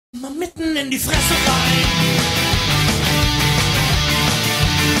Mal mitten in die Fresse rein.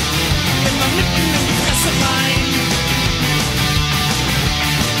 Immer mitten in die Fresse rein.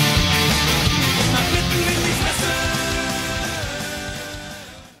 Immer mitten in die Fresse.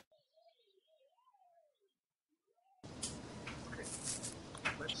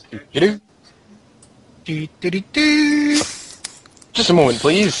 Just a moment,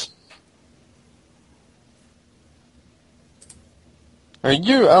 please. Are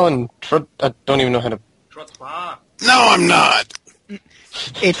you Alan I don't even know how to... Trottier. No, I'm not.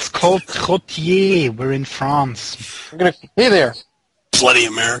 It's called Trottier. We're in France. I'm gonna... Hey there. Bloody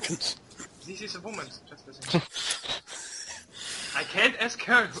Americans. This is a woman, just listen. I can't ask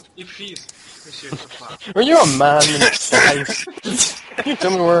her if she's Monsieur Trottier. Are you a man in disguise? Can you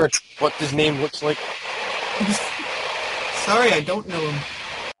tell me what his name looks like? Sorry, I don't know him.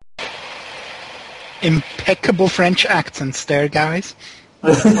 Impeccable French accents there, guys.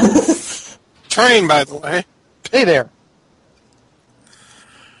 Train, by the way. Hey there.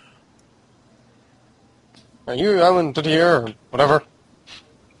 Are you Alan Trottier or whatever?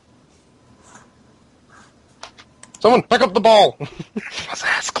 Someone pick up the ball. Was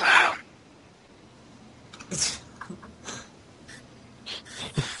ass clown.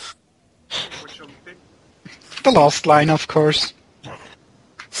 Which one pick? The last line, of course.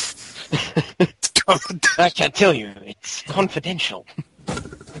 I can't tell you. It's confidential.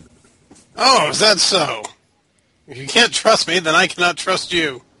 Oh, is that so? If you can't trust me, then I cannot trust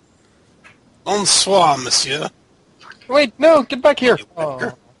you. Bonsoir, monsieur. Wait, no, get back here.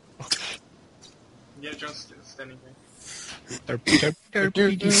 Oh. Yeah, just standing there. There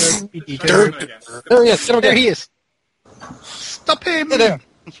he is. Get him There again. he is. Stop him! Hey there.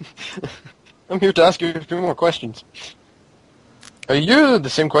 I'm here to ask you a few more questions. Are you the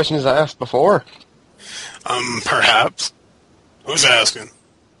same questions I asked before? Perhaps. Who's asking?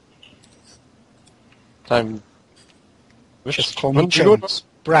 I'm... Just call me Jones.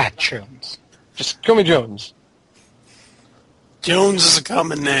 Brad Jones. Just call me Jones. Jones is a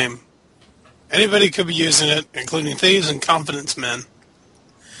common name. Anybody could be using it, including thieves and confidence men.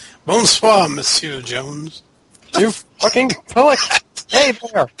 Bonsoir, Monsieur Jones. You fucking pillock. Hey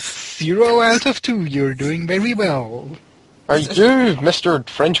there. 0 out of 2. You're doing very well. Are you Mr.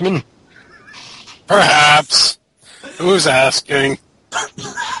 Frenchman? Perhaps. Who's asking?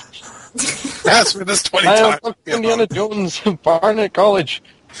 Ask me this 20 I am times. from Indiana Jones, Barnet College.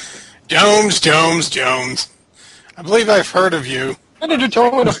 Jones. I believe I've heard of you. Why did you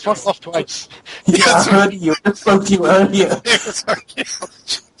tell me to fuck off twice? Yeah, I heard you. I spoke to you earlier. Yes,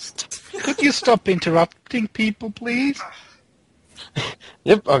 archaeologist. Could you stop interrupting people, please?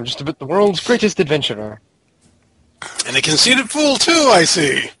 Yep, I'm just about the world's greatest adventurer. And a conceited fool, too, I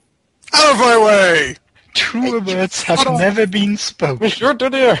see. Out of my way! Truer words have never been spoken. Monsieur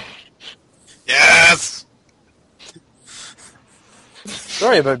Trottier. Yes!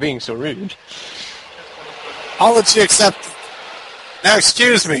 Sorry about being so rude. Apology accepted. Now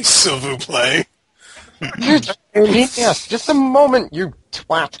excuse me, s'il vous plaît. Yes, just a moment, you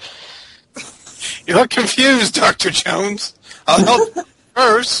twat. You look confused, Dr. Jones. I'll help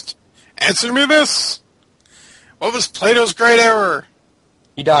first. Answer me this. What was Plato's great error?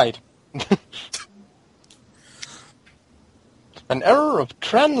 He died. An error of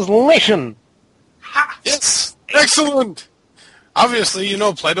translation. Yes, excellent. Obviously, you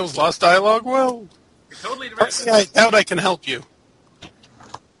know Plato's lost dialogue well. We totally Personally, I doubt I can help you.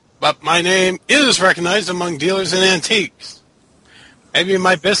 But my name is recognized among dealers in antiques. Maybe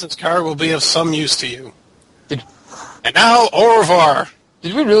my business card will be of some use to you. And now, au revoir.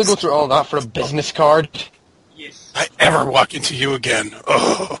 Did we really go through all that for a business card? Yes. I ever walk into you again.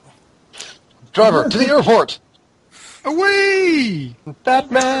 Oh. Driver, to the airport. Away!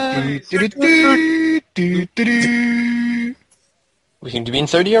 Batman. Do-do-do-do-do-do. We seem to be in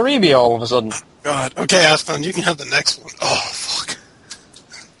Saudi Arabia all of a sudden. God. Okay, Aston, you can have the next one. Oh, fuck.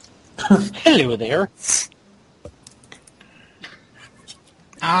 Hello there.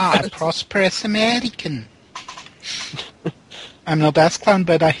 A prosperous American. I'm not ass clown,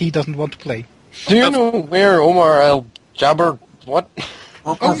 but he doesn't want to play. Do you know where Omar Al-Jabbar... What?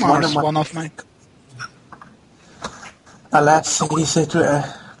 Omar's one of my... Alas, he said to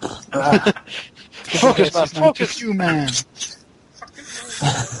Focus, man, focus. You, man.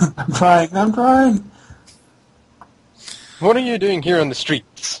 I'm trying. What are you doing here on the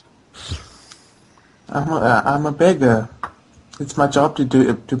streets? I'm a beggar. It's my job to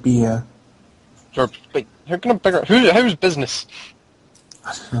be here. George, wait, you're gonna beggar... Whose business?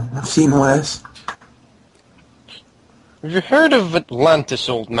 I've seen worse. Have you heard of Atlantis,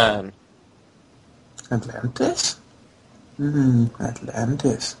 old man? Atlantis?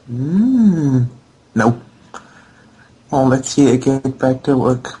 Atlantis. Nope. Well, let's see, I get back to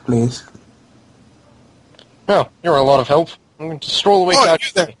workplace. Well, you're a lot of help. I'm going to stroll away. Oh, you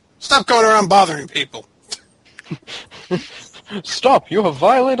there. Stop going around bothering people. Stop! You have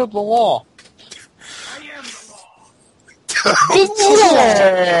violated the law. I am the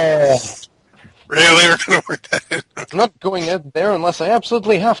law. Really? We're going to work that in? I'm not going out there unless I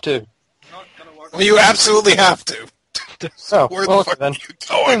absolutely have to. Not gonna work. Well, you absolutely have to. Oh, Where well, the fuck then. are you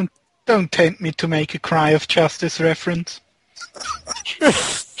going? Don't tempt me to make a Cry of Justice reference.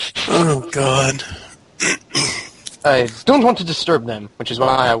 Oh, God. I don't want to disturb them, which is why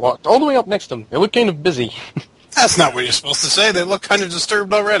I walked all the way up next to them. They look kind of busy. That's not what you're supposed to say. They look kind of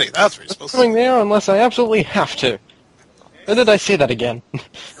disturbed already. That's what you're supposed to Going say. there unless I absolutely have to. Why did I say that again?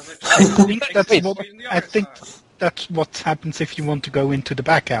 I think that's Wait. what that's what happens if you want to go into the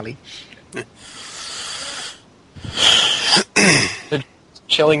back alley. They're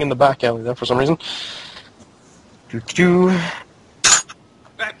chilling in the back alley there for some reason. Doo-doo.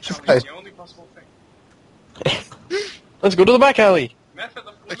 Back alley is the only possible thing. Let's go to the back alley. Method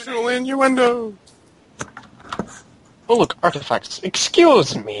of Sexual elimination. innuendo. Oh look, artifacts.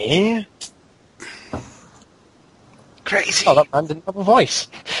 Excuse me. Crazy. Oh, that man didn't have a voice.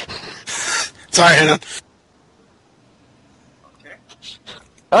 Sorry, hang on. Okay.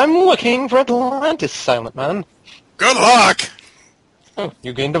 I'm looking for Atlantis, Silent Man. Good luck. Oh,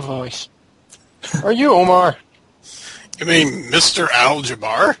 you gained a voice. Are you Omar? You mean Mr.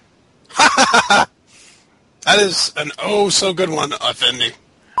 Al-Jabbar? That is an oh-so-good one, Indy.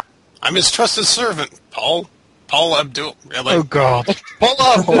 I'm his trusted servant, Paul Abdul. Really? Oh God.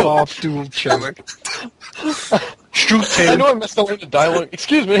 Paul Abdul Chalik. Shoot I him. know I messed up the dialogue.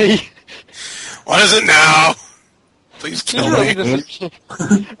 Excuse me. What is it now? Please Can kill you,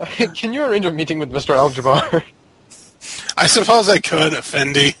 me. can you arrange a meeting with Mr. Al-Jabbar? I suppose I could,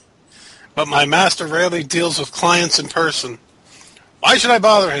 Effendi. But my master rarely deals with clients in person. Why should I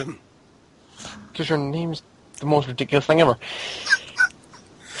bother him? Because your name's the most ridiculous thing ever.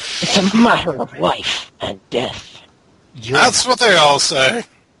 It's a matter of life and death. That's what they all say.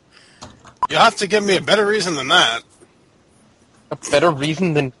 You have to give me a better reason than that. A better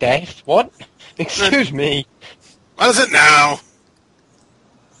reason than death? What? Excuse me. What is it now?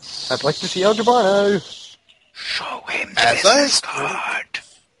 I'd like to see Al-Jabbar now. Show him As I said,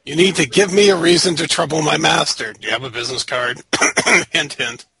 you need to give me a reason to trouble my master. Do you have a business card? Hint,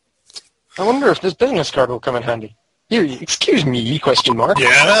 hint. I wonder if this business card will come in handy. Here, excuse me, question mark.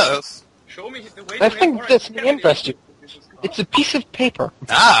 Yes. Show me the way I to think make this more may interest you. It's a piece of paper.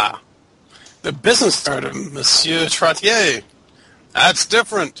 Ah, the business card of Monsieur Trottier. That's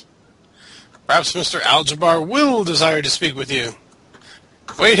different. Perhaps Mr. Al-Jabbar will desire to speak with you.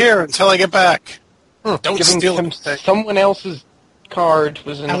 Wait here until I get back. Don't Giving steal him it. someone else's card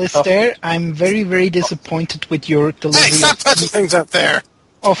was enough. Alistair, I'm very, very disappointed with your Hey, delivery stop touching things up there.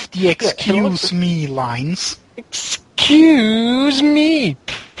 of the excuse me lines. Excuse me,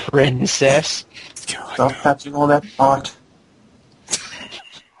 princess. Stop touching all that art.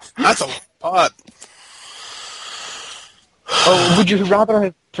 That's a lot. Oh, would you rather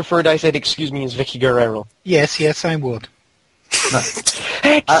have preferred I said excuse me as Vicky Guerrero? Yes, I would.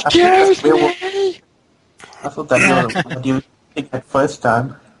 Excuse me! I thought that was what you think at first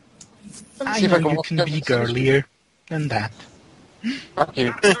time. I see if I know can you walk can down be the stairs. girlier than that. Fuck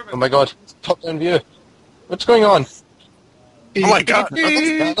you. Oh my god. Top down view. What's going on? Oh my god.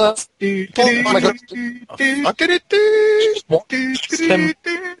 Oh my god. What? Tim.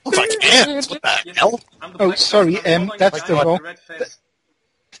 Looks like ants. What the hell? I'm the Oh, black sorry, guy. I'm that's the the one wrong- with the red face.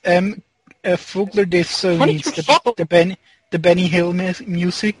 Vogler this so What did needs you follow? the Benny Hill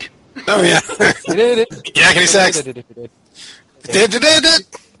music. Oh yeah. You did it. Yakety sax. You did it.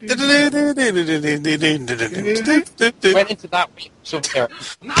 Went into that way. So there.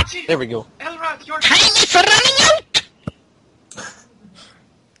 Nazi! There we go. Elrod, you're... Time is for running out!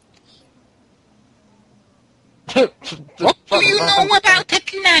 What do you know about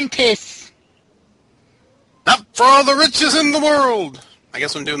Atlantis? Not for all the riches in the world. I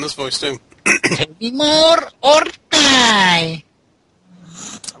guess I'm doing this voice too. Tell me more or die.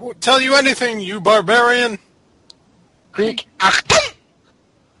 I won't tell you anything, you barbarian. Creek. Achtung!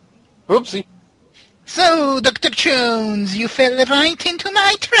 Oopsie. So, Dr. Jones, you fell right into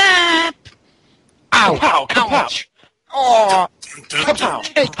my trap. Ow! Kapow, kapow. Ouch! Oh, Kapow.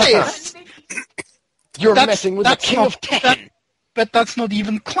 take this. You're That's- messing with the that's king not- of Tekken. But that's not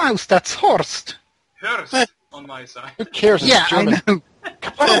even Klaus, that's Horst. Hurst on my side. Who cares? It's Yeah, I German. know.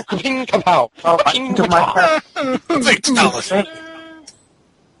 Kapow, kaping, kapow. Kaping, Into my kapow. heart. Think, tell us.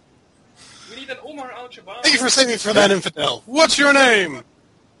 We need than Omar Al-Jabbar. Thank you for saving me for that infidel. What's your name?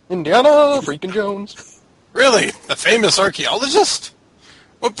 Indiana freaking Jones. Really? The famous archaeologist?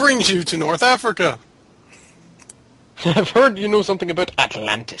 What brings you to North Africa? I've heard you know something about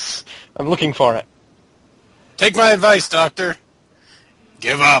Atlantis. I'm looking for it. Take my advice, Doctor.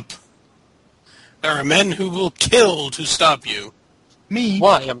 Give up. There are men who will kill to stop you. Me?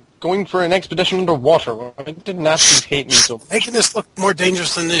 Why? I'm going for an expedition underwater. I didn't ask you to hate me so. Making this look more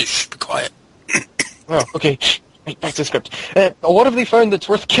dangerous than this. Shh, be quiet. Oh, okay. Right, back to the script. What have they found that's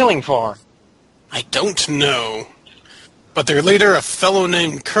worth killing for? I don't know. But their leader, a fellow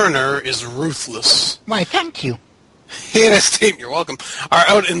named Kerner, is ruthless. Why, thank you. He and his team, you're welcome, are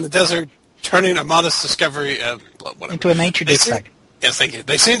out in the desert turning a modest discovery whatever. Into a nature district. Yes, thank you.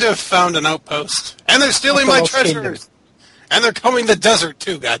 They seem to have found an outpost. And they're stealing Buffalo my treasures. And they're combing the desert,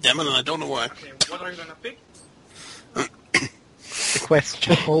 too, goddammit, and I don't know why. Okay, what are you gonna pick? The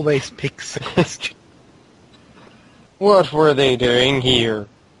question always picks the question. What were they doing here?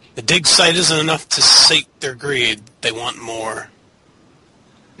 The dig site isn't enough to sate their greed. They want more.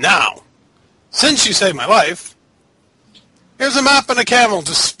 Now, since you saved my life, here's a map and a camel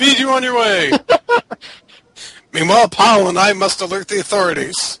to speed you on your way. Meanwhile, Paul and I must alert the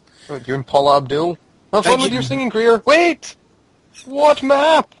authorities. You and Paula Abdul? Have fun Thank with you. your singing career. Wait! What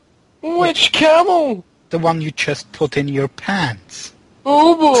map? Which camel? The one you just put in your pants.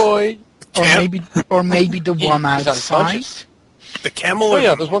 Oh boy! Or maybe the one He's outside. unconscious. The camel... Oh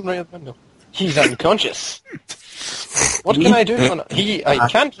yeah, there's one right at the window. He's unconscious. What can I do? I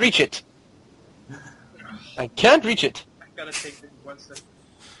can't reach it. I can't reach it. I gotta take this one step.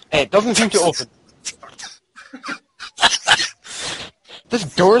 It doesn't seem to open. This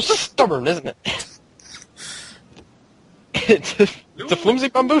door's stubborn, isn't it? It's a flimsy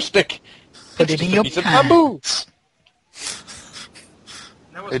bamboo stick. Put it in your Piece of bamboo. pants.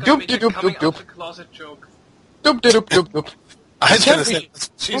 Now it's Doop, gonna be the doop, coming doop, out doop. the closet joke. Doop, doop, doop, doop. I was Can't going to reach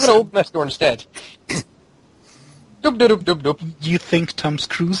say... it. I'm gonna open this door instead. Doop, doop, doop, doop, doop. You think Tom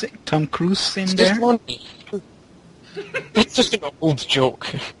Cruise in It's there? just one. It's just an old joke.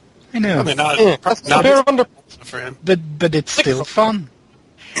 I know, Probably not. Yeah, Probably that's a not pair of underpants. for him. but it's still fun.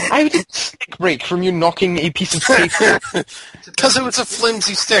 I did a stick break from you knocking a piece of paper. Because it was a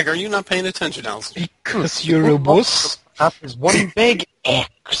flimsy stick. Are you not paying attention, Alice? Because you're a wuss. That is one big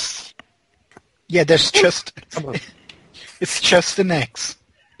X. Yeah, there's just... It's just an X.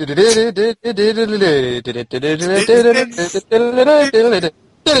 Dude,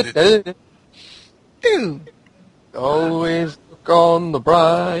 Always look on the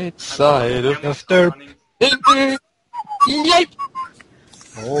bright side of Camel's After- running. Yipe!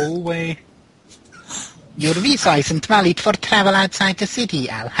 always. Your visa isn't valid for travel outside the city.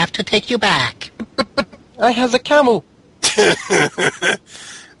 I'll have to take you back. I has a camel.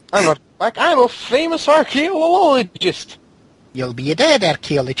 I'm not back. I'm a famous archaeologist. You'll be a dead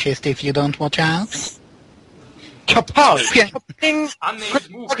archaeologist if you don't watch out. Kapow! Yeah. Ding! Unnamed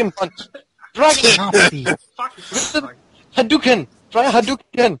move. Dragon punch! Dragon! Nazi. Fuck is this fuck? Hadouken! Try a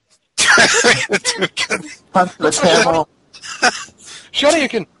Hadouken! Punch the camel.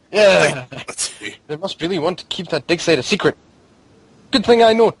 Shoryuken! Yeah! Let's see. They must really want to keep that dig site a secret. Good thing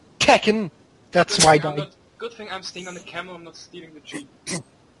I know Tekken. That's why I'm I... not- Good thing I'm staying on the camel, I'm not stealing the jeep.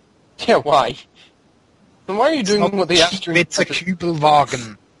 Yeah, why? And why are you doing what they asked you? It's a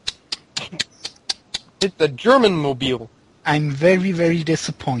Kübelwagen. It's the German mobile. I'm very, very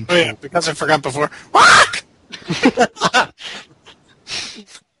disappointed. Oh, yeah, because I forgot before. Whack!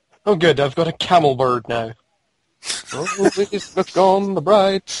 Oh good, I've got a camel bird now. Always look on the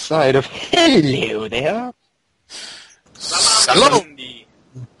bright side of... Hello there. Salam. Indy.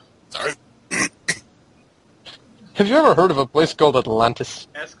 Sorry. Have you ever heard of a place called Atlantis?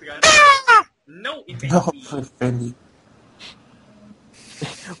 Ask the guy. No, it No, ain't me. Benny.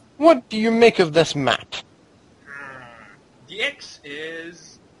 What do you make of this map? The X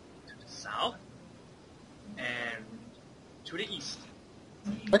is to the south and to the east.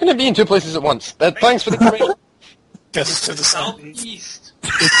 How can it be in two places at once? Thanks for the information. Guess to the south. Southeast.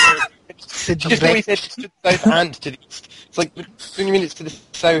 It's a Just the way you direct... said it's to the south and to the east. It's like, don't you mean it's to the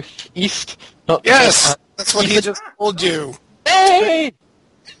southeast? Not Yes! That's what he just told you. Hey!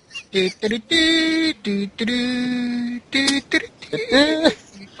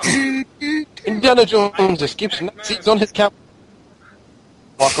 Indiana Jones escapes Nazis on his camel.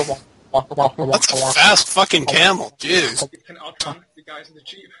 Waka, waka, waka, waka, That's a waka, waka. fast fucking camel. Jeez. It can outrun the guys in the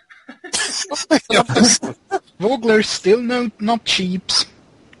jeep. Vogerl still not cheaps.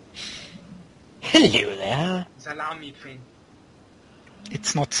 Hello there. Salami thing.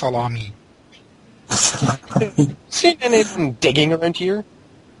 It's not salami. Seen anything digging around here?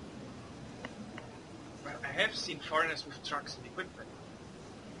 have seen foreigners with trucks and equipment.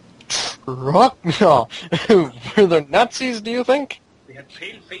 Rock? No. Were there Nazis, do you think? They had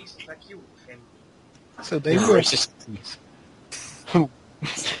pale faces like you, and So they You're were racist. Nazis. What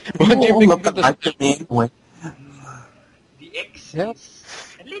do you all think look of this? like to me anyway. the X Yeah. is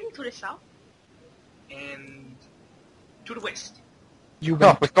a little to the south and to the west. You No,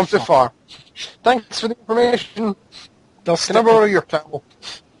 went we've come too far. Thanks for the information. Does Can I borrow your towel?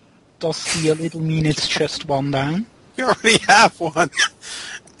 does see a little mean it's just one down? You already have one.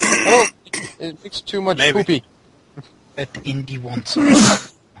 Oh, it makes too much Maybe. poopy. That Indy wants.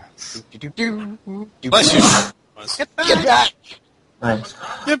 Bless you. Get back! Nice.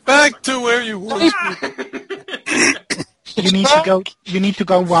 Get back to where you were. You need to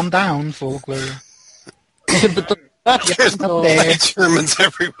go one down, Vogerl. But that's There's Up there. Germans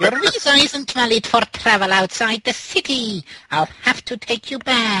everywhere. Your visa isn't valid for travel outside the city. I'll have to take you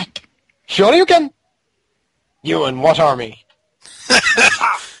back. Sure you can. You and what army?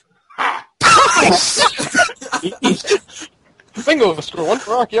 Bingo, score one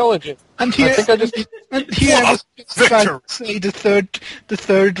for archaeology. And here, I think I just... and here I was just about to say the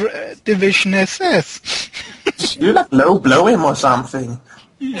third division SS. You like low blow him or something.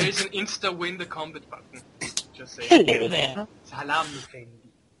 There is an insta win the combat button. Just say Hello there. Salam Fendi.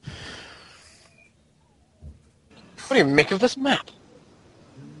 What do you make of this map?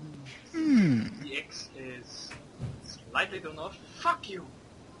 Hmm. The X is slightly to the north. Fuck you.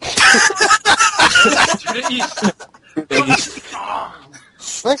 To the east. Oh,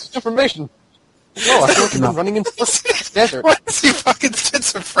 Thanks for the information. Oh, I feel like you've been running into the desert. What is he fucking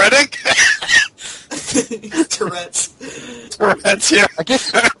schizophrenic? Tourette's. Tourette's, yeah. I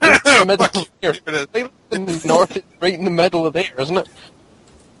guess it's the middle of here. In the north, it's right in the middle of there, isn't it?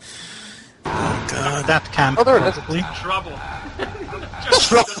 God. That camp, Oh, there it is. probably. trouble.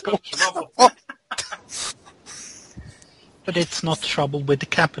 just got trouble. But it's not trouble with the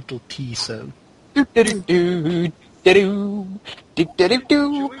capital T, so. Do-do-do-do, do-do,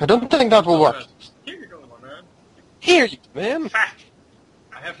 do-do-do-do. I don't think that will work. Here you go, man. Here, you man. Fact.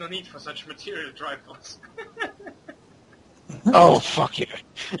 I have no need for such material triples. Oh, fuck you.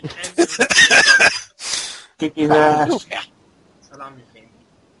 And Kick his ass. salami thing.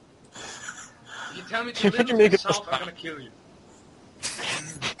 If you tell me If to you live make to the it south, this I'm gonna kill you.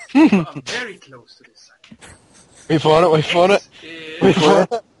 I'm very close to this side. We've won it, we've won it. We've won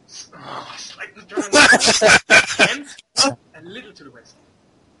it. Oh, slightly turn and a little to the west.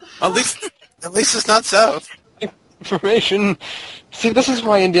 At least it's not south. Information. See, this is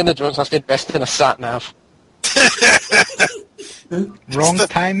why Indiana Jones has to invest in a sat-nav. Wrong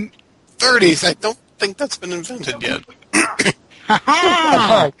time. 30s. I don't think that's been invented yet.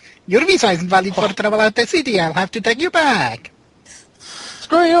 Ha-ha! Your visa isn't valid for travel out the city. I'll have to take you back.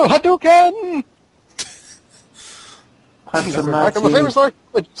 Screw you, Hadouken! Punch the Like I'm a Nazi. famous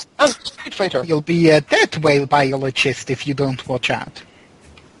archaeologist and street fighter. You'll be a death whale biologist if you don't watch out.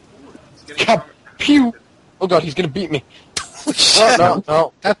 It's getting Pew! Oh god, he's gonna beat me. Shit.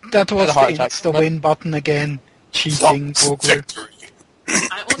 No. That was Had a heart the attack. insta win button again. Cheating, Vogerl. Victory.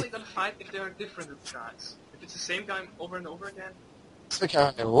 I only gonna fight if they are different guys. If it's the same guy over and over again, It's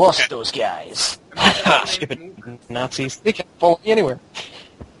because I lost those guys. Ha, stupid Nazis. They can't follow me anywhere.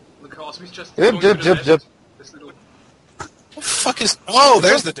 because we just Zip, go zip, to the zip, left, zip. this little What the fuck is... Oh,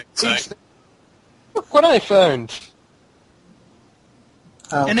 there's the dig site. Look what I found.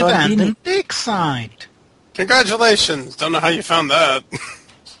 An abandoned dig site. Congratulations. Don't know how you found that.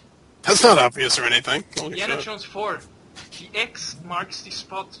 That's not obvious or anything. Holy Indiana shit. Jones 4. The X marks the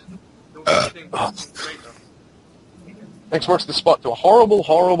spot. The waiting crater. Next marks the spot to a horrible,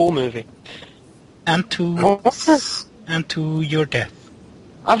 horrible movie. And to your death.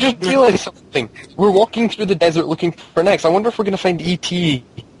 I've just realized something. We're walking through the desert looking for next. I wonder if we're going to find E.T.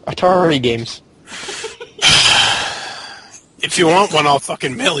 Atari games. If you want one, I'll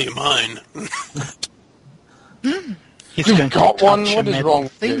fucking mail you mine. He's You've going got to one? touch What a is metal wrong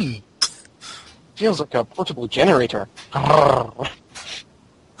with you? thingy. Feels like a portable generator.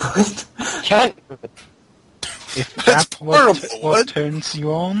 Can't move it. If That's that's portable, what what? turns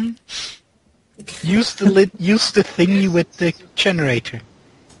you on, use the thingy with the generator.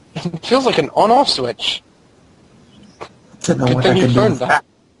 It feels like an on-off switch. Don't know Good what thing I you can turned do. that.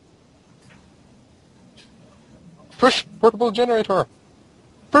 Push portable generator.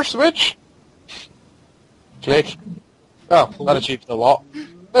 Push switch. Click. Oh, that achieved a lot.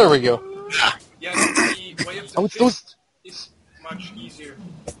 There we go. Yeah, the way of the Oh, it's those- fist is much easier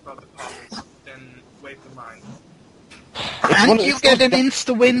about the puzzles than way of the mind. It's one And of- you it's get those- an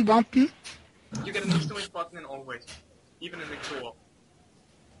insta-win button. You get an instant win button in always, even in the co-op.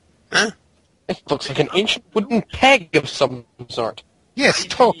 Huh? It looks like an ancient wooden peg of some sort. Yes,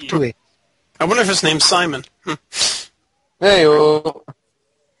 talk to it. I wonder if his name's Simon. Hey, oh.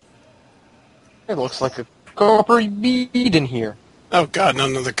 It looks like a coppery bead in here. Oh god,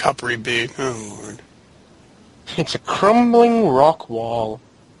 none of the coppery bead. Oh lord. It's a crumbling rock wall.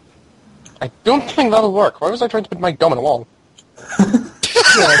 I don't think that'll work. Why was I trying to put my gum in a wall?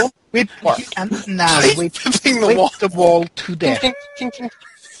 Yeah, with Work. and now with the the wall to death. Ting, ting, ting,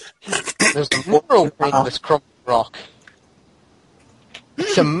 ting. There's a mural made of this crumbling rock.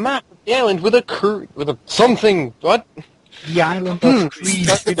 It's a map of the island with a something. What? The island of Crete.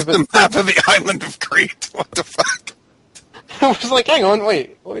 The map of the island of Crete. What the fuck? I was like, hang on,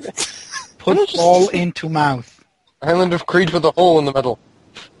 wait. Put ball into mouth. Island of Crete with a hole in the middle.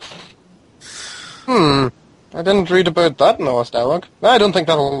 I didn't read about that in the last dialogue. I don't think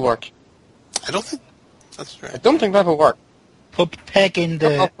that'll work. I don't think that's I right. don't think that'll work. Put peg in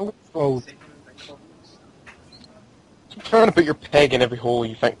the hole. Trying to put your peg in every hole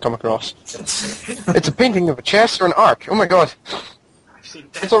you come across. It's a painting of a chest or an ark. Oh my god. I've seen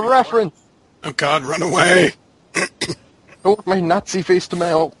that It's a before. reference. Oh god, run away! I want my Nazi face to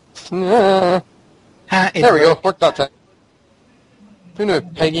melt. Nah. Ha, it There we go. worked. Worked that time. Who knew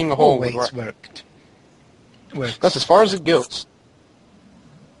pegging a hole would Always work? worked. Works. That's as far as it goes.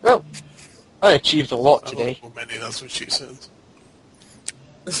 Well, I achieved a lot I today. don't know, Minnie, that's what she says.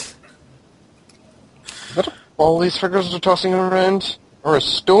 Is that a ball these figures are tossing around? Or a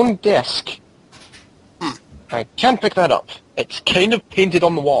stone desk? I can't pick that up. It's kind of painted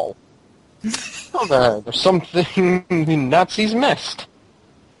on the wall. Oh, there's something the Nazis missed.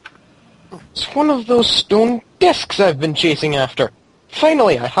 It's one of those stone discs I've been chasing after.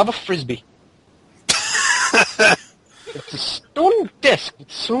 Finally, I have a frisbee. It's a stone disc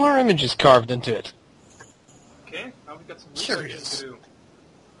with solar images carved into it. Okay, now we got some Curious. research to do.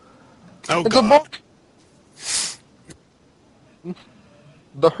 Oh It's a god. book.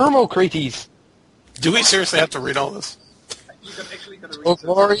 The Hermocrates. Do we seriously have to read all this? You can actually gotta read Oh, this.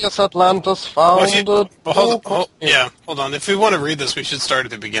 glorious Atlantis Well, if you- founded... well, hold on. If we want to read this, we should start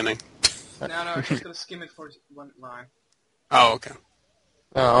at the beginning. No, I'm just gonna skim it for one line. Oh, okay.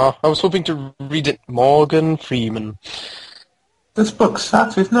 Oh, I was hoping to read it Morgan Freeman. This book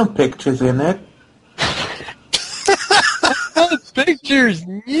sucks. There's no pictures in it. Pictures,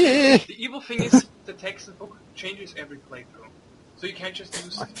 yeah. The evil thing is, the text in the book changes every playthrough. So you can't just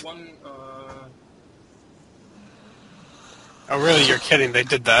use one, Oh, really? You're kidding? They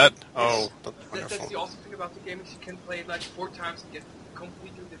did that? Oh, that's that's wonderful. the awesome thing about the game is you can play it like 4 times and get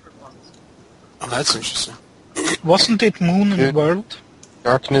completely different ones. Oh, that's interesting. Wasn't it Moon Yeah. and World?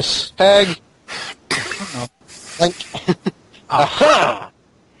 Darkness tag. No. Link. Aha!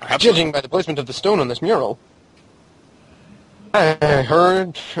 Judging by the placement of the stone on this mural, I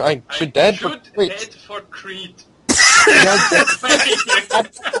heard I should dead for... Should Wait. dead for Creed.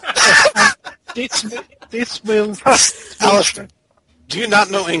 This will... Alistair, do you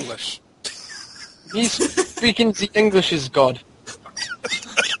not know English? He's speaking the English is God.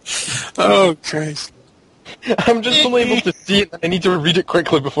 Oh, Christ. I'm just unable to see it, and I need to read it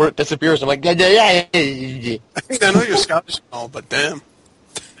quickly before it disappears. I'm like, yeah, yeah, yeah. I know you're Scottish and all, but damn.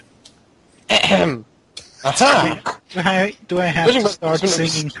 Ahem. Aha! Do I have Judging to by the start placement of the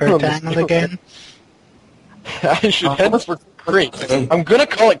singing stone on Kurt this Angle mural, again? I should head for crate. Okay. I'm gonna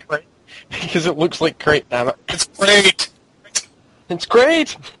call it crate because it looks like crate. Damn it! It's great! It's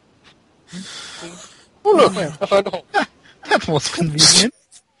great. Oh look, I found a hole. That was convenient.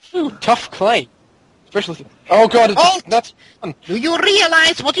 Ooh, tough clay. Especially. Oh god, that's fun. Do you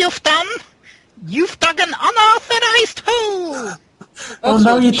realize what you've done? You've dug an unauthorized hole! Oh That's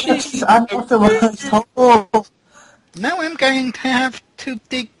no, what you she- just unauthorized hole. Now I'm going to have to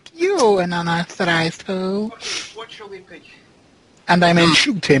dig you an unauthorized hole. What shall we pick? And I meant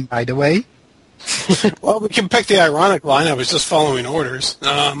shoot him, by the way. Well, we can pick the ironic line. I was just following orders.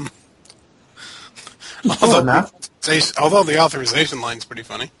 Fair Although, enough. although the authorization line's pretty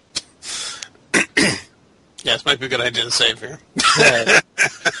funny. Yes, might be a good idea to save here.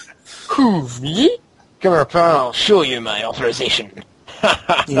 Who, me? Come here, pal. I'll show you my authorization.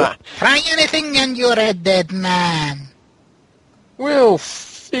 Yeah. Try anything and you're a dead man. We'll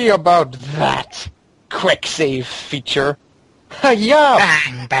see about that. Quick save feature. Yeah.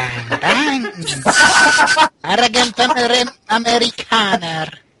 Bang, bang, bang. Arrogant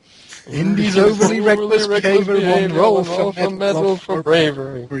Amerikaner. Indy's overly reckless behavior won roll for medal for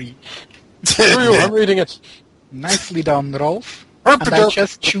bravery. True, I'm reading it. Nicely done, Rolf. And I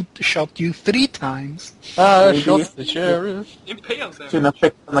just shot you 3 times. I Maybe. shot the sheriff. Impale them. Shouldn't have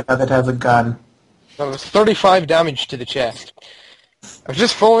picked on the guy that has a gun. That was 35 damage to the chest. I was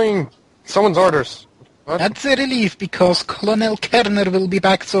just following Someone's orders. What? That's a relief because Colonel Kerner will be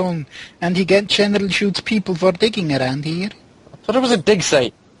back soon, and he generally shoots people for digging around here. I thought it was a dig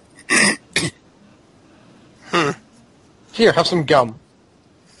site. Here, have some gum.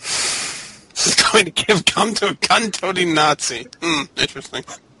 He's going to give gum to a gun-toting Nazi. Interesting.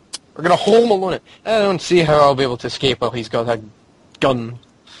 We're gonna home alone it. I don't see how I'll be able to escape while he's got that gun.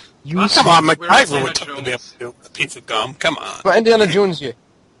 You Come on, We're MacGyver Indiana would totally be able to do a piece of gum. Come on. But Indiana Jones, you.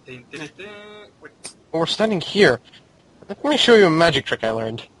 Ding, ding, ding. Wait, We're standing here. Let me show you a magic trick I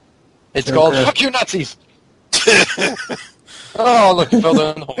learned. It's Okay. called "Fuck you, Nazis." Oh, look, it fell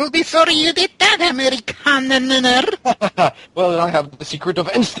down the hole. will be sorry you did that, Amerikaner. Well, I have the secret of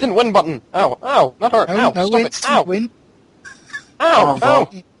instant win button. Ow, ow, not hurt. Ow, no stop it. instant Ow, win. ow, Oh, ow.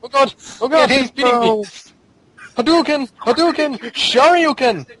 Oh god, he's beating me. Hadouken,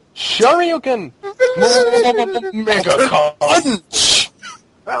 Shoryuken, Mega Punch.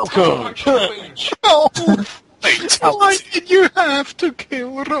 Welcome. Oh, Fatality. why did you have to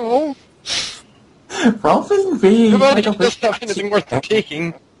kill Rolf? Ralph isn't really Nobody like a doesn't have anything worth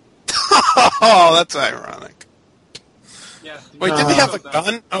taking. Oh, that's ironic. yeah. Wait, did he have a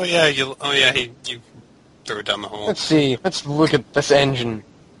gun? Oh yeah, you threw it down the hole. Let's see. Let's look at this engine.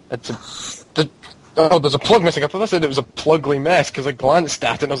 Oh, there's a plug missing. I thought I said it was a plugly mess because I glanced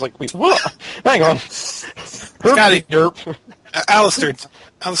at it and I was like, wait, what? Hang on. Scotty. Derp. Alistair,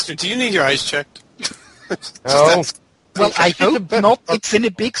 do you need your eyes checked? Oh. Well, I hope not. It's in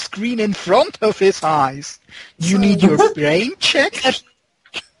a big screen in front of his eyes. You need your brain checked?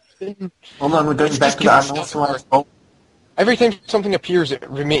 Hold on, we're going back to the unauthorized vote. Every time something appears,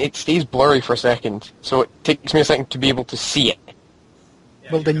 it stays blurry for a second, so it takes me a second to be able to see it.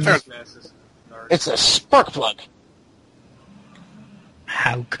 Yeah, Well, then you you- can glasses. It's a spark plug.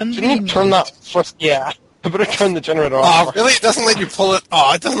 How Can convenient. you turn that first? Yeah. I better turn the generator off. Oh, really? It doesn't let you pull it?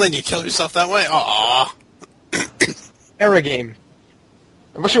 Oh, it doesn't let you kill yourself that way? Aw. Error game.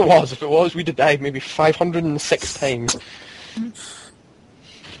 I wish it was. If it was, we'd have died maybe 506 times.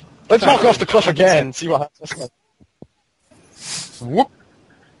 Let's walk off the cliff again and see what happens. Whoop.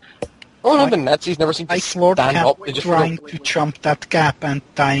 Oh no, the Nazis never seem to I floored stand Cap up. They just trying to jump that gap and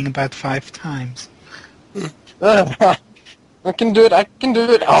dying about 5 times. I can do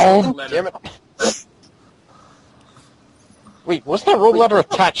it. Oh, damn it. Wait, what's that rope ladder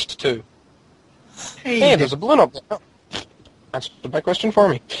attached to? Hey, there's a balloon up there. That's my question for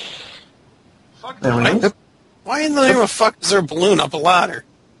me. Fuck There we no. go. Why in the name of fuck is there a balloon up a ladder?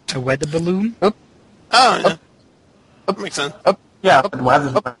 A weather balloon? Oh, yeah. That makes sense. Yeah, but why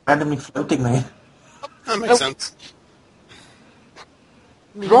is it randomly floating there? That makes sense.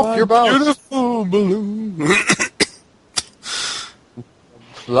 Drop your bows. Beautiful balloon.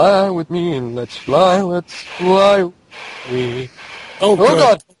 Fly with me and let's fly. We. Oh, Oh good.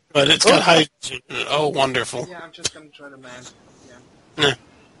 god. But it's got hydrogen. Oh, wonderful. Yeah, I'm just gonna try to land. Nah.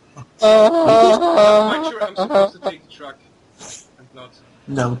 I'm sure I'm supposed to take the truck and not.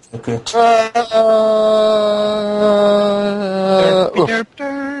 No, take it. Derpy Oof. derp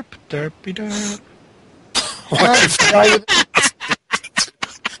derp, derpy derp. Fly with-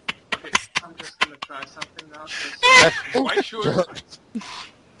 Okay, I'm just gonna try something now. 'Cause I'm quite sure.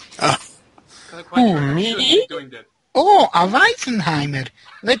 Ah. 'Cause I'm quite Who, sure I me? should be doing that. Oh, a Weisenheimer.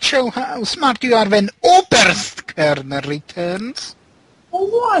 Let's show how smart you are when Oberstkörner returns. Oh,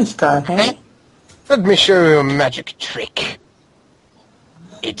 wise guy, hey? Let me show you a magic trick.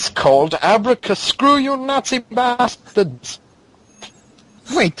 It's called Abracascrew, you Nazi bastards.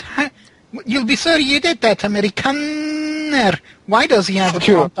 Wait, you'll be sorry you did that, Amerikaner. Why does he have a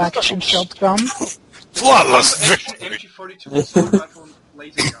Sure. pump-action shotgun? Flawless Action victory. MG42 assault rifle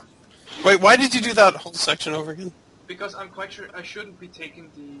laser gun. Wait, why did you do that whole section over again? Because I'm quite sure I shouldn't be taking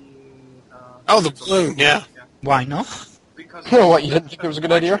the. Oh, the balloon, yeah. Why not? Because You know what, you didn't think it was a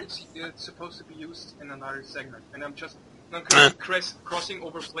good idea? It's supposed to be used in another segment, and I'm kind of crossing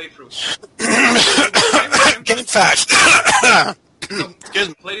over playthroughs. Getting fast. Excuse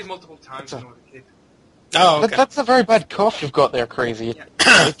me. Played it multiple times when I was a kid. Oh, okay. That's a very bad cough you've got there, Crazy. Yeah.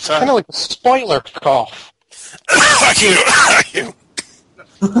 It's kind of like a spoiler cough. Fuck you. Fuck you.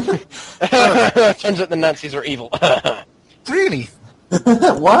 Turns out the Nazis are evil. Really?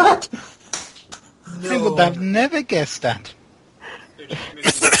 What? I would have never guessed that.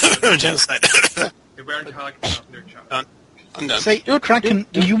 Genocide. They weren't collecting up their child. Done. I'm done. Say, Kraken,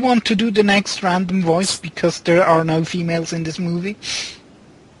 do you want to do the next random voice because there are no females in this movie?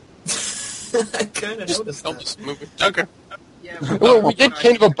 I kind of noticed I'll that. just move it. Okay. Yeah, Well, we did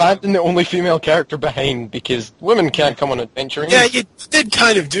kind of abandon the only female character behind because women can't come on adventuring. Yeah, you did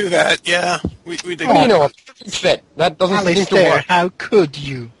kind of do that. Yeah, we did. Well, you know, a fit. That doesn't seem to Alistair, work. how could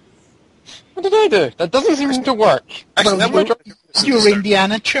you? What did I do? That doesn't seem to work. Actually, that Well, might you're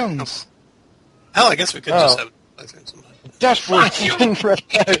Indiana Jones. Hell, I guess we could just have... Dashboard even right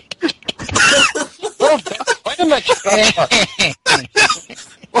out. Oh, why didn't I check that part?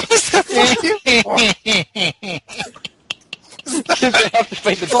 What was that? Because I have to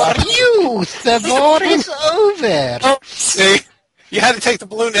find the For dashboard. you, the war is over. See? You had to take the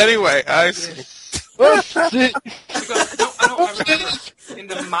balloon anyway. I see. What's it? Because, no, I remember in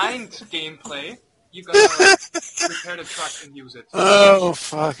the mind gameplay, you gotta repair the truck and use it. Oh,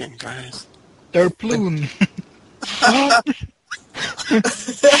 fucking Christ. Their balloon. How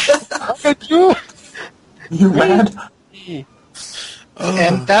could you? You mad?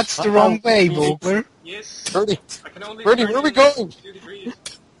 And that's the wrong way, Vogerl. Yes. Bertie, I can only Bertie, turn where are we it going? 2 degrees.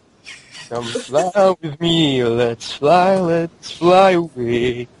 Come fly with me, let's fly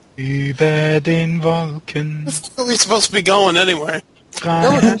away. Über den Wolken. Where are we supposed to be going anyway? We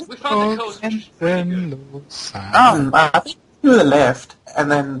found the coast. I think to the left,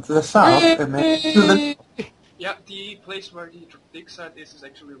 and then to the south, and then to the... Yeah, the place where the dig site is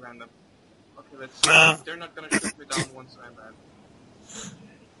actually random. Okay, let's. They're not gonna shoot me down once I'm at.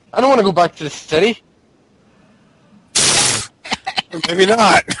 I don't want to go back to the city. Maybe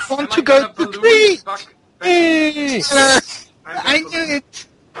not. Want to go to Crete? Hey! I knew it.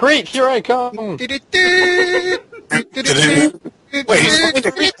 Crete, here I come. Wait, he's going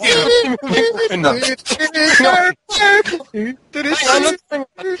to Crete.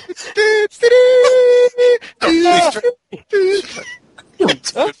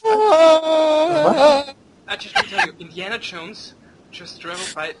 I just want to tell you, Indiana Jones just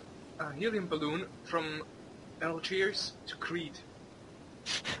traveled by a helium balloon from Algiers to Crete.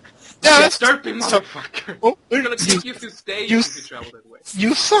 Yeah, that's Derpy motherfucker. Oh, It's gonna take you a few days you- if you travel that way.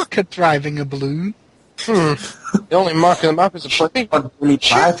 You suck at driving a balloon. The only mark on the map is a puppy. Not really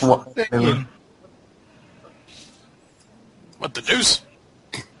drive what they were. What the deuce?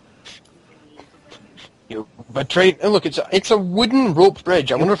 You betrayed. Oh, look, it's a wooden rope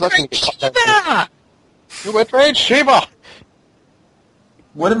bridge. I wonder if that's going to get cut down. You betrayed Shiva.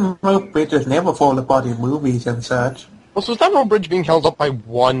 Wooden rope bridges never fall apart in movies and such. Also, is that rope bridge being held up by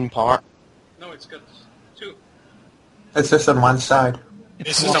one part? No, it's got 2. It's just on one side.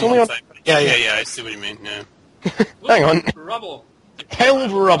 This It's is only one on- thing. Yeah, I see what you mean, yeah. Hang on. Rubble. Pile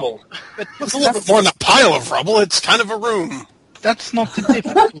of rubble. It's a little bit more than a pile of rubble, it's kind of a room. That's not the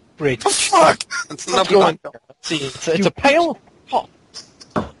difficult bridge. Fuck! It's Let's not go on. See, it's a pile of pots.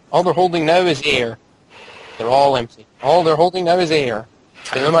 All they're holding now is air. They're all empty. All they're holding now is air.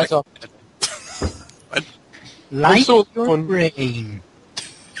 They myself. Like Also, your one- brain.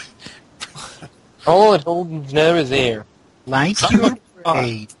 All it holds now is air. Like your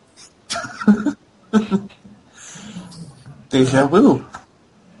brain. Deja vu.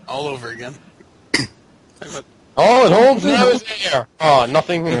 All over again. All it holds now is air. Oh,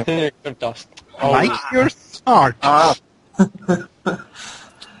 nothing except dust. Oh, Like your heart. Ah,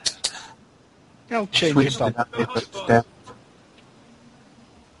 I'll change switched it it up. up a bit there.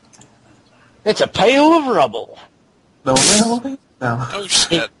 it's a pile of rubble. No, really? No. Oh They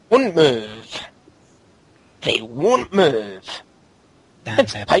shit. won't move. They won't move.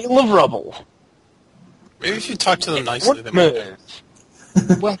 It's a Damn pile of rubble. Maybe if you talk to them nicely, they Won't might. move.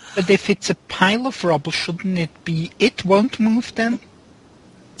 Well, but if it's a pile of rubble, shouldn't it be it won't move then?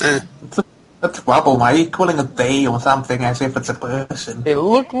 That's rubble. Why are you calling a they or something as if it's a person? They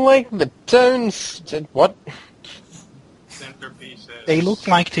look like the town's... What? Centerpiece. They look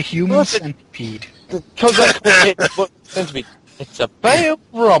like the human What's it? centipede. Because it's a pile of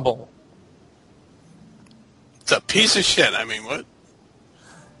rubble. It's a piece of shit, I mean, what?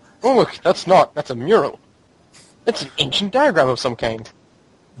 Oh look, that's a mural. It's an ancient diagram of some kind.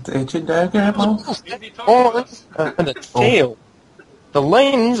 The ancient diagram? Indy talked Oh, about us. and the tail. The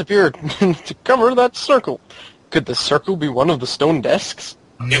lines appear to cover that circle. Could the circle be one of the stone desks?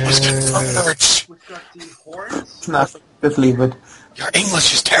 It was confirmed. We've got the horns. No, just leave it. Your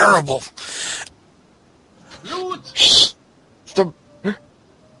English is terrible. Loot!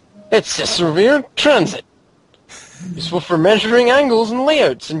 It's a severe transit. Useful for measuring angles and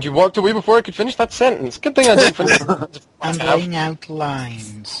layouts, and you walked away before I could finish that sentence. Good thing I didn't finish. And laying out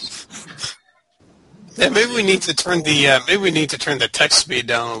lines. Yeah, maybe we need to turn the text speed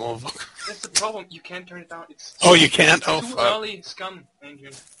down a little. That's the problem. You can't turn it down. It's Oh, you can't? Oh, too fuck. early scum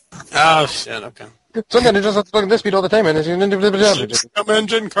engine. Oh, shit, okay. Some guy just has to talk at this speed all the time, and Come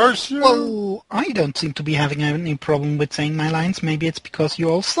engine, curse you! Well, I don't seem to be having any problem with saying my lines. Maybe it's because you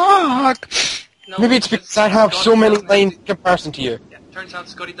all suck. No, maybe it's because I have so many lines in comparison to you. Yeah, turns out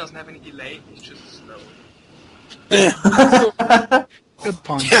Scotty doesn't have any delay. He's just slow. Yeah, Good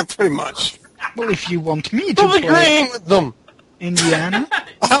point. yeah, pretty much. Well, if you want me to Stop play agreeing with them! Indiana,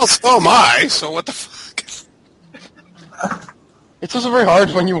 Well, so am I, so what the fuck? It's also very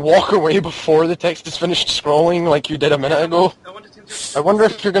hard when you walk away before the text is finished scrolling like you did a minute ago. I wanted him to... I wonder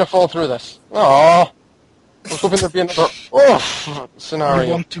if you're gonna fall through this. Aww. I was hoping there'd be another you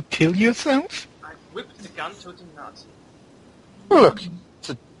scenario. want to kill yourself? I whipped the gun-toting Nazi. Oh, look, it's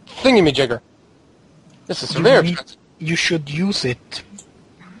a thingy-majigger. This is surveyor transit. You should use it.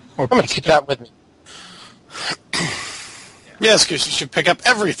 Or I'm gonna pick keep it up. that with me. Yes, because you should pick up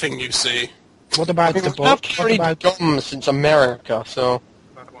everything you see. What about the I've boat? What carried about... gum since America, so...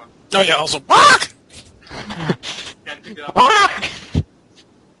 But one. Oh yeah, also, fuck! Can't pick it up. Ah! No,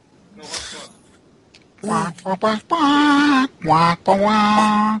 what's what? Quack, quack, quack, quack, quack, quack,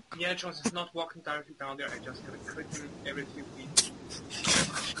 quack. Yeah, Jones is not walking directly down there. I just gotta click him every few feet.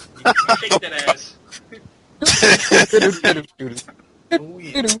 Shake that ass. It's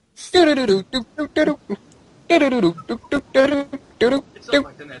not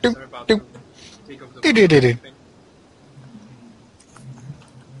like the Nets are about to take over the Do-do-do-do. thing.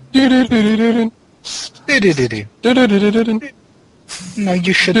 Do-do-do-do. No,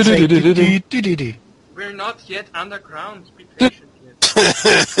 you should say do-do-do-do-do. We're not yet underground. Be patient, kid.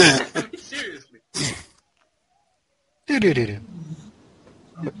 I mean, seriously. Do-do-do-do.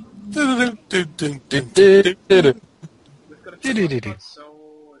 We've got a few Do-do-do-do. spots, so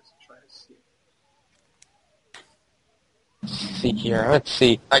let's try to see. See here, let's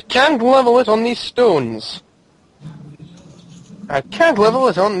see. I can't level it on these stones. I can't level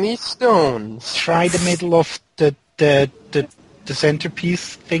it on these stones. Try the middle of the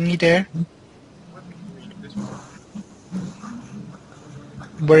centerpiece thingy there. This one.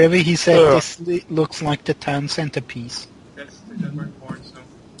 Wherever he said Ugh. this looks like the town centerpiece. That's the Denver horn, so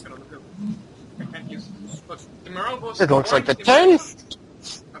gotta look up. I can't use. Look, the mural was. It looks like the horns town.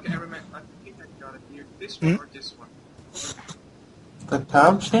 Okay, I remember. I think I got it here. This one or this one? The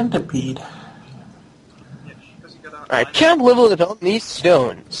town centipede. Yeah, because you gotta. I can't level it on these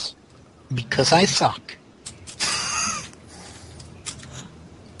stones. Because I suck.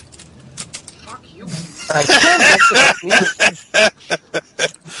 Fuck you. I can't level it on these.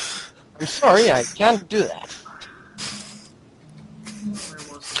 I'm sorry, I can't do that. Where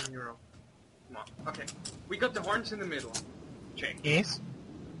was the mural? Come on. Okay, we got the horns in the middle. Check. Yes?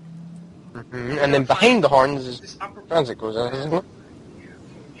 And then behind the horns is This upper transit goes out, isn't it?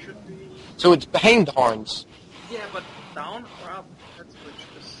 should be. So it's behind the horns. Yeah, but down or up? That's which.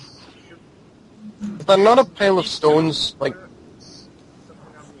 This should. Is there not a pile of stones, like...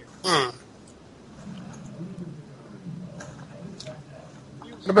 Something up here. Hmm.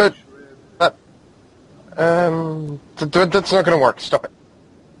 What about that? That's not gonna work. Stop it.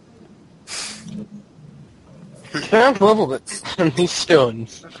 Can't level it on these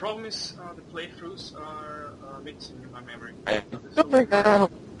stones. The problem is the playthroughs are mixing in my memory. I don't think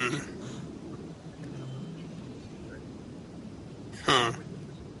that'll... Hmm.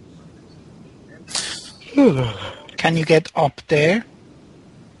 Can you get up there?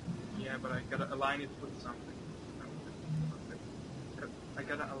 Yeah, but I gotta align it with something. I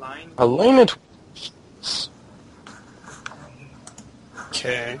gotta align. Align it.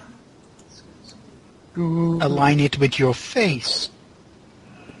 Okay. Align it with your face.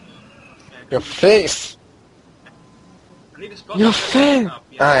 Your face. I need a spot Your to set face. up,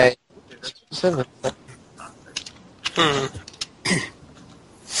 yeah. I Okay, that's said that. Hmm.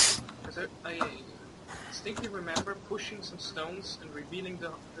 because I distinctly remember pushing some stones and revealing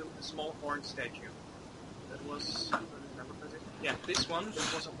the small horn statue. That was, I remember correctly. Yeah, this one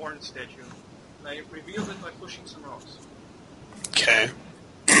that was a horn statue. And I revealed it by pushing some rocks. Okay.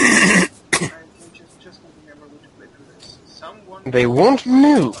 I can just don't remember which playthrough this. Someone. They won't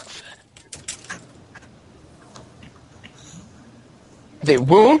move. They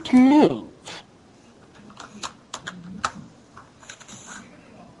won't move.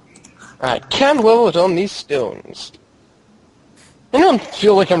 I can't level it on these stones. I don't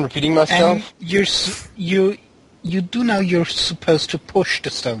feel like I'm repeating And myself. you do know you're supposed to push the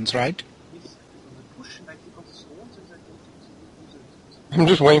stones, right? Push and I click on the stones and I go to I'm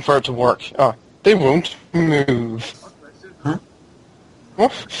just waiting for it to work. Ah, they won't move.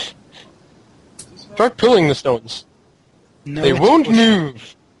 What? Try pulling the stones. No, They it's won't push.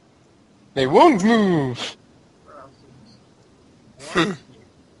 move. They won't move.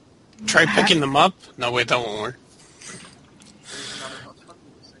 Try picking them up. No, wait, that won't work.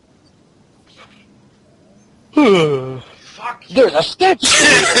 Fuck you! There's a statue.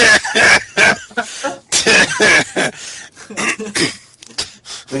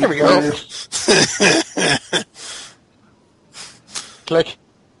 There we go. Click.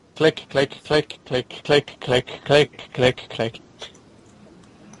 click, click, click, click, click, click, click, click, click.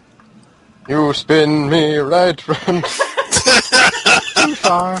 You spin me right round. Too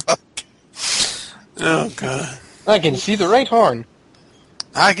far. Oh, God. I can see the right horn.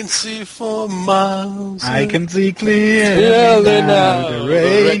 I can see for miles. I can see clearly Clearly now. now. The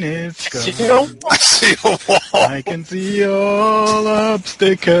rain is gone. I see a wall. I can see all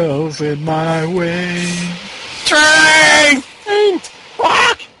obstacles in my way. Train!